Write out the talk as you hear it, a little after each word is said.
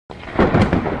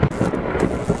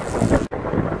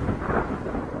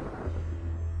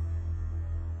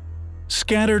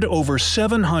Scattered over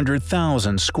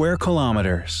 700,000 square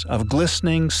kilometers of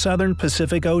glistening southern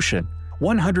Pacific Ocean,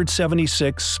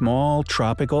 176 small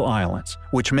tropical islands,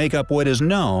 which make up what is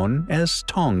known as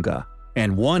Tonga.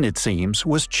 And one, it seems,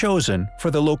 was chosen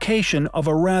for the location of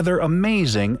a rather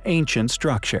amazing ancient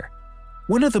structure.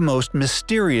 One of the most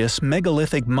mysterious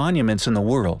megalithic monuments in the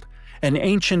world, an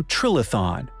ancient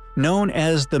trilithon known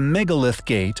as the Megalith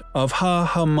Gate of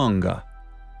Hahamunga.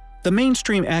 The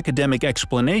mainstream academic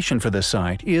explanation for the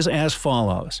site is as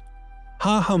follows.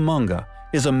 Hahamunga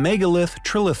is a megalith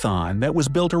trilithon that was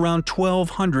built around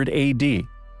 1200 AD,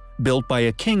 built by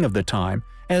a king of the time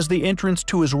as the entrance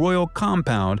to his royal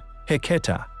compound,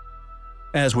 Heketa.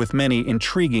 As with many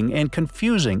intriguing and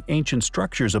confusing ancient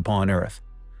structures upon Earth,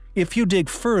 if you dig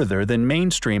further than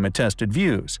mainstream attested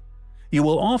views, you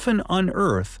will often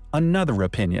unearth another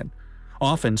opinion,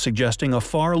 often suggesting a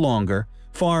far longer,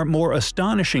 far more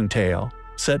astonishing tale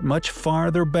set much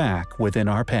farther back within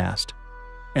our past.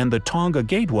 And the Tonga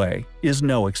Gateway is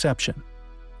no exception.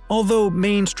 Although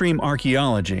mainstream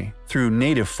archaeology, through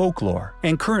native folklore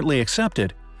and currently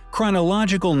accepted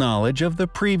chronological knowledge of the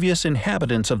previous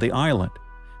inhabitants of the island,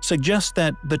 suggests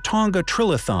that the Tonga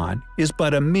Trilithon is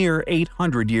but a mere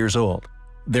 800 years old.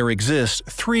 There exist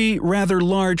three rather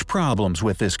large problems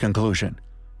with this conclusion.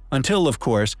 Until, of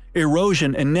course,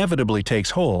 erosion inevitably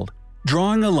takes hold,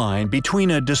 drawing a line between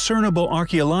a discernible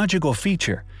archaeological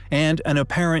feature and an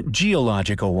apparent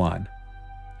geological one.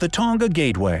 The Tonga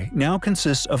Gateway now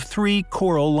consists of 3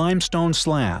 coral limestone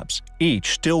slabs,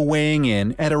 each still weighing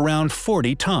in at around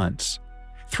 40 tons.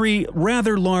 3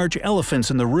 rather large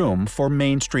elephants in the room for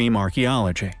mainstream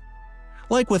archaeology.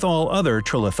 Like with all other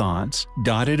trilithons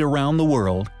dotted around the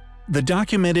world, the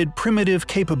documented primitive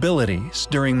capabilities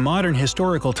during modern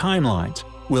historical timelines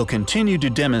will continue to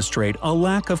demonstrate a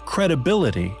lack of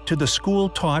credibility to the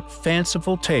school-taught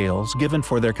fanciful tales given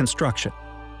for their construction.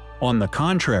 On the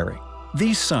contrary,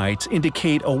 these sites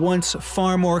indicate a once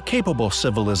far more capable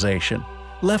civilization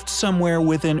left somewhere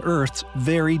within Earth's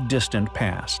very distant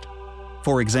past.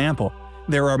 For example,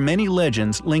 there are many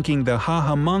legends linking the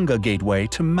Hahamunga Gateway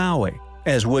to Maui.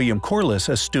 As William Corliss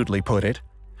astutely put it,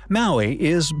 Maui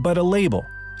is but a label,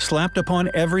 slapped upon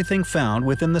everything found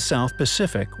within the South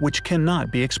Pacific which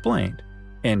cannot be explained."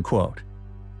 End quote.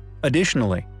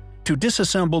 Additionally, to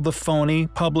disassemble the phony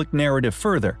public narrative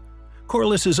further,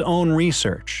 Corliss's own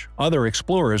research, other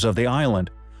explorers of the island,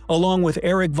 along with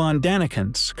Eric von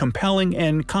Daniken's compelling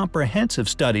and comprehensive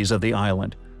studies of the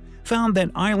island, found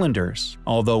that islanders,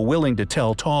 although willing to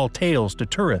tell tall tales to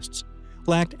tourists,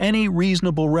 lacked any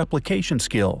reasonable replication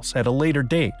skills at a later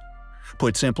date.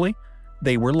 Put simply,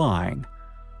 they were lying.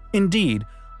 Indeed,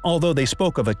 although they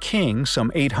spoke of a king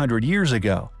some 800 years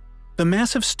ago, the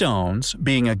massive stones,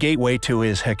 being a gateway to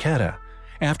his Heketa,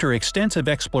 after extensive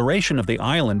exploration of the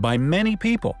island by many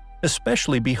people,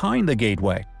 especially behind the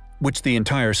gateway, which the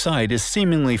entire site is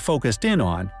seemingly focused in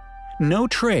on, no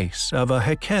trace of a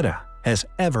Heketa has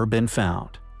ever been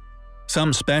found.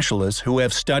 Some specialists who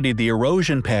have studied the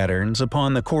erosion patterns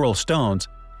upon the coral stones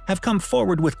have come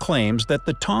forward with claims that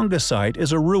the Tonga site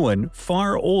is a ruin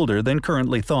far older than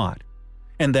currently thought,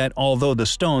 and that although the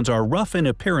stones are rough in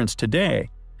appearance today,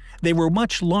 they were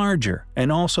much larger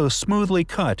and also smoothly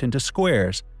cut into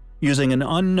squares using an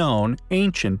unknown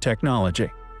ancient technology.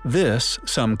 This,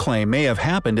 some claim, may have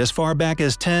happened as far back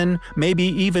as 10, maybe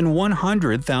even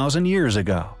 100,000 years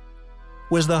ago.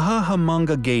 Was the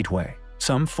Hahamunga Gateway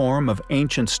some form of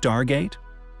ancient stargate?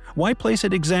 Why place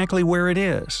it exactly where it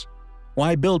is?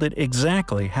 Why build it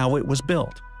exactly how it was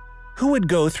built? Who would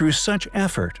go through such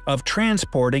effort of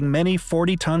transporting many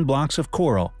 40-ton blocks of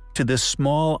coral to this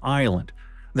small island,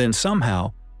 then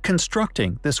somehow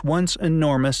constructing this once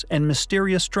enormous and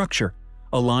mysterious structure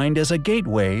aligned as a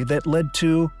gateway that led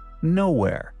to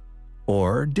nowhere?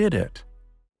 Or did it?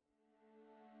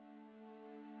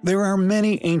 There are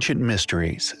many ancient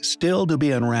mysteries still to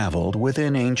be unraveled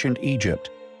within ancient Egypt,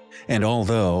 and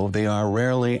although they are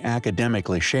rarely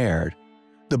academically shared,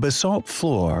 the basalt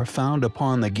floor found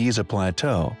upon the Giza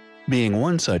Plateau, being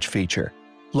one such feature,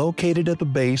 located at the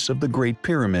base of the Great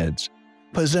Pyramids,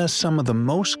 possess some of the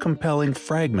most compelling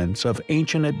fragments of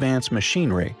ancient advanced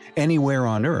machinery anywhere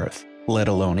on Earth, let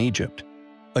alone Egypt.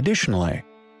 Additionally,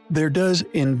 there does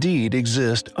indeed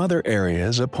exist other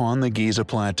areas upon the Giza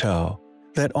Plateau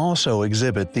that also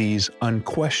exhibit these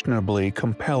unquestionably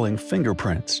compelling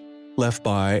fingerprints left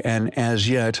by an as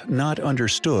yet not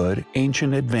understood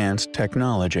ancient advanced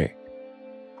technology.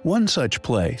 One such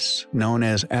place, known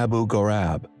as Abu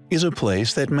Ghorab, is a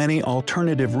place that many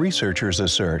alternative researchers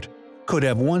assert could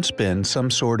have once been some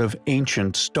sort of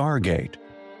ancient stargate.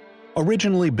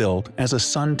 Originally built as a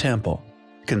sun temple,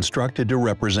 constructed to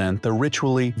represent the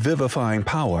ritually vivifying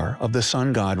power of the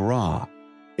sun god Ra.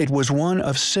 It was one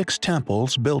of 6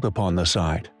 temples built upon the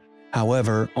site.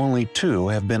 However, only 2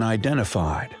 have been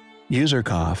identified,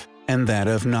 Uzurkov and that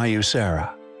of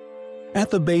Nayusera. At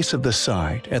the base of the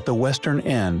site, at the western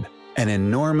end, an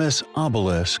enormous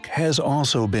obelisk has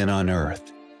also been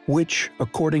unearthed, which,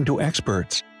 according to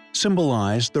experts,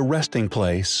 symbolized the resting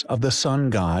place of the sun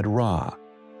god Ra.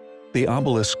 The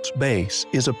obelisk's base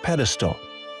is a pedestal,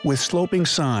 with sloping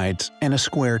sides and a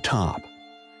square top.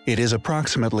 It is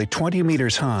approximately 20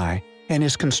 meters high and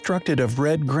is constructed of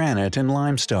red granite and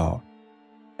limestone.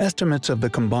 Estimates of the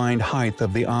combined height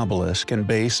of the obelisk and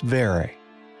base vary,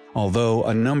 although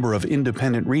a number of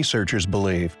independent researchers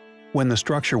believe, when the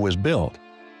structure was built,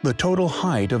 the total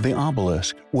height of the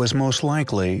obelisk was most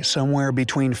likely somewhere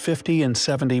between 50 and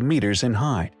 70 meters in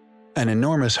height, an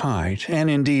enormous height and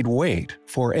indeed weight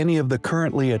for any of the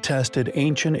currently attested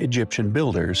ancient Egyptian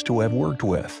builders to have worked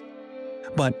with.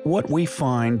 But what we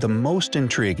find the most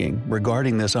intriguing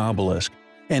regarding this obelisk,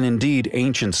 and indeed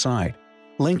ancient site,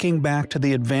 linking back to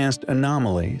the advanced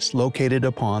anomalies located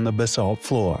upon the basalt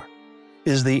floor,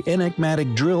 is the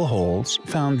enigmatic drill holes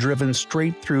found driven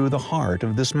straight through the heart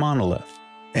of this monolith,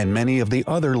 and many of the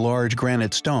other large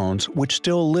granite stones which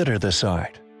still litter the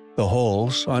site. The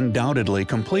holes undoubtedly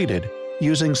completed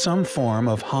using some form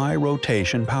of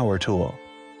high-rotation power tool.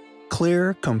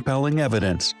 Clear, compelling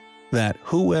evidence that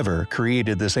whoever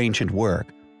created this ancient work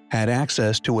had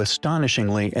access to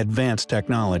astonishingly advanced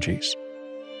technologies.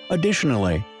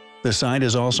 Additionally, the site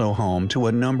is also home to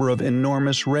a number of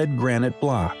enormous red granite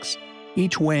blocks,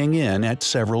 each weighing in at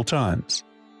several tons.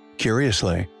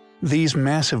 Curiously, these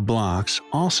massive blocks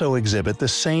also exhibit the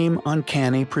same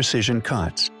uncanny precision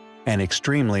cuts and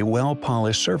extremely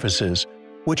well-polished surfaces,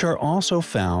 which are also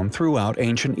found throughout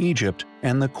ancient Egypt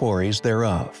and the quarries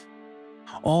thereof.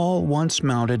 All once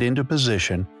mounted into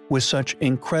position with such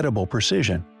incredible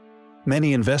precision.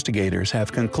 Many investigators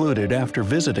have concluded after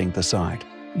visiting the site,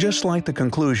 just like the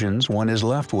conclusions one is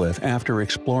left with after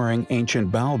exploring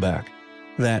ancient Baalbek,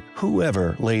 that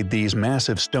whoever laid these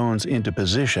massive stones into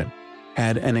position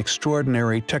had an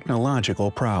extraordinary technological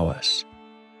prowess.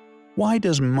 Why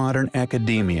does modern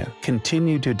academia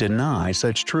continue to deny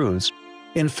such truths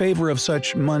in favor of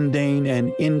such mundane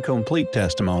and incomplete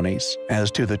testimonies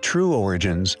as to the true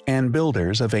origins and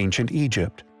builders of ancient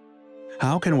Egypt?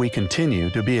 How can we continue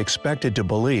to be expected to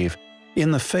believe,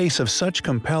 in the face of such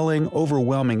compelling,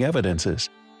 overwhelming evidences,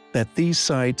 that these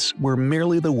sites were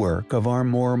merely the work of our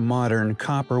more modern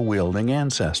copper-wielding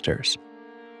ancestors?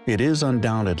 It is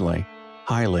undoubtedly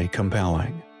highly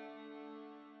compelling.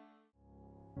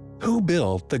 Who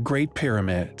built the Great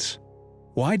Pyramids?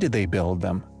 Why did they build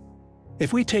them?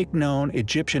 If we take known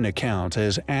Egyptian accounts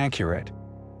as accurate,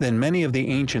 then many of the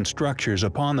ancient structures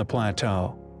upon the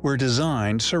plateau were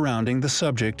designed surrounding the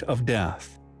subject of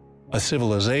death. A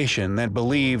civilization that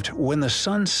believed when the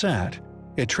sun set,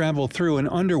 it traveled through an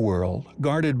underworld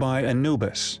guarded by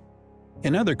Anubis.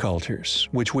 In other cultures,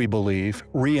 which we believe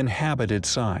re-inhabited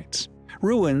sites,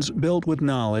 ruins built with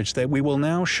knowledge that we will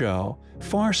now show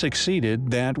far succeeded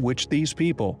that which these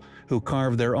people, who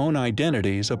carved their own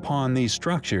identities upon these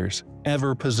structures,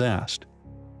 ever possessed.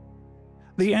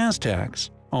 The Aztecs,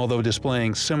 although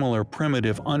displaying similar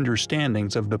primitive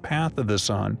understandings of the path of the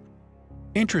sun,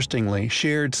 interestingly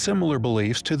shared similar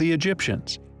beliefs to the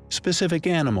Egyptians. Specific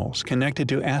animals connected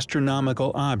to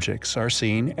astronomical objects are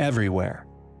seen everywhere.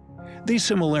 These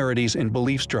similarities in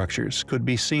belief structures could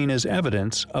be seen as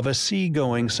evidence of a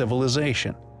sea-going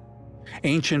civilization.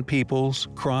 Ancient peoples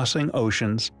crossing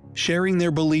oceans, sharing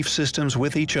their belief systems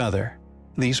with each other.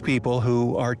 These people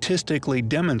who artistically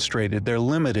demonstrated their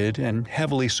limited and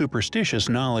heavily superstitious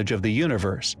knowledge of the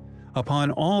universe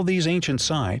upon all these ancient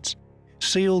sites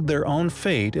sealed their own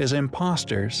fate as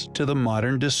impostors to the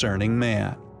modern discerning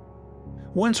man.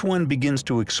 Once one begins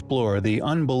to explore the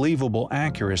unbelievable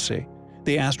accuracy,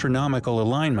 the astronomical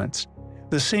alignments,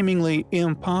 the seemingly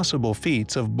impossible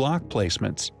feats of block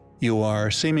placements, you are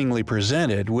seemingly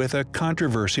presented with a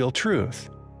controversial truth.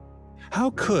 How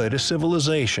could a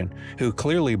civilization who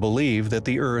clearly believed that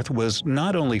the Earth was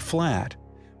not only flat,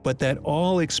 but that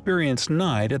all experienced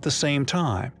night at the same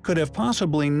time, could have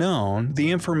possibly known the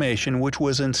information which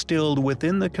was instilled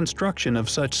within the construction of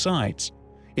such sites,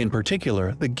 in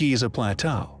particular the Giza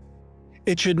Plateau?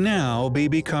 It should now be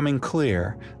becoming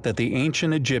clear that the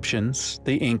ancient Egyptians,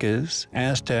 the Incas,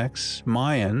 Aztecs,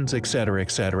 Mayans,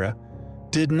 etc.,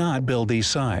 did not build these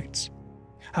sites.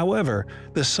 However,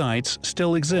 the sites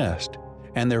still exist,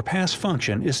 and their past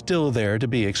function is still there to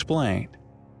be explained.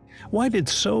 Why did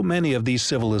so many of these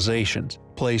civilizations,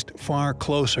 placed far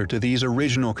closer to these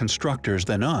original constructors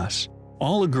than us,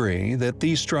 All agree that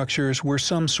these structures were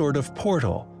some sort of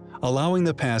portal, allowing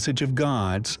the passage of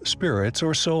gods, spirits,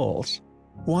 or souls.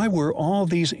 Why were all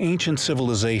these ancient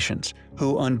civilizations,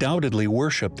 who undoubtedly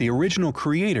worship the original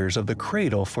creators of the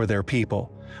cradle for their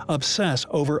people, obsess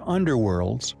over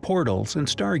underworlds, portals, and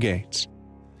stargates?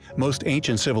 Most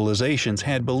ancient civilizations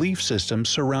had belief systems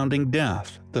surrounding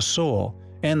death, the soul,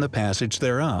 and the passage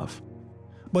thereof.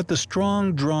 But the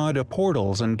strong draw to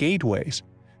portals and gateways,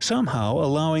 somehow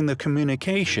allowing the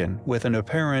communication with an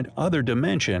apparent other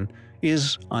dimension,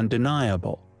 is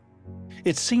undeniable.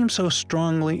 It seems so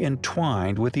strongly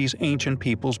entwined with these ancient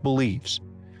people's beliefs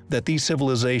that these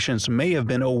civilizations may have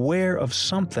been aware of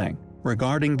something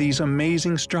regarding these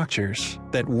amazing structures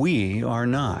that we are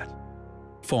not.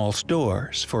 False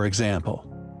doors, for example.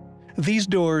 These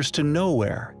doors to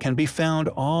nowhere can be found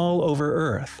all over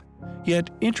Earth, yet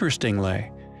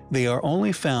interestingly, they are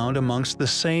only found amongst the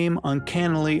same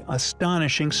uncannily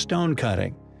astonishing stone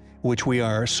cutting, which we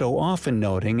are so often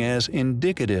noting as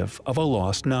indicative of a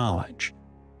lost knowledge.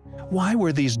 Why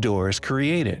were these doors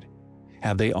created?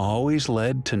 Have they always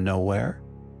led to nowhere?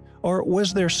 Or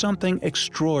was there something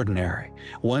extraordinary,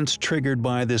 once triggered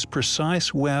by this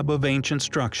precise web of ancient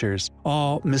structures,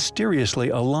 all mysteriously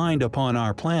aligned upon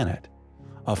our planet?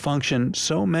 A function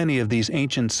so many of these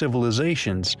ancient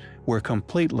civilizations were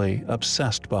completely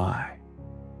obsessed by.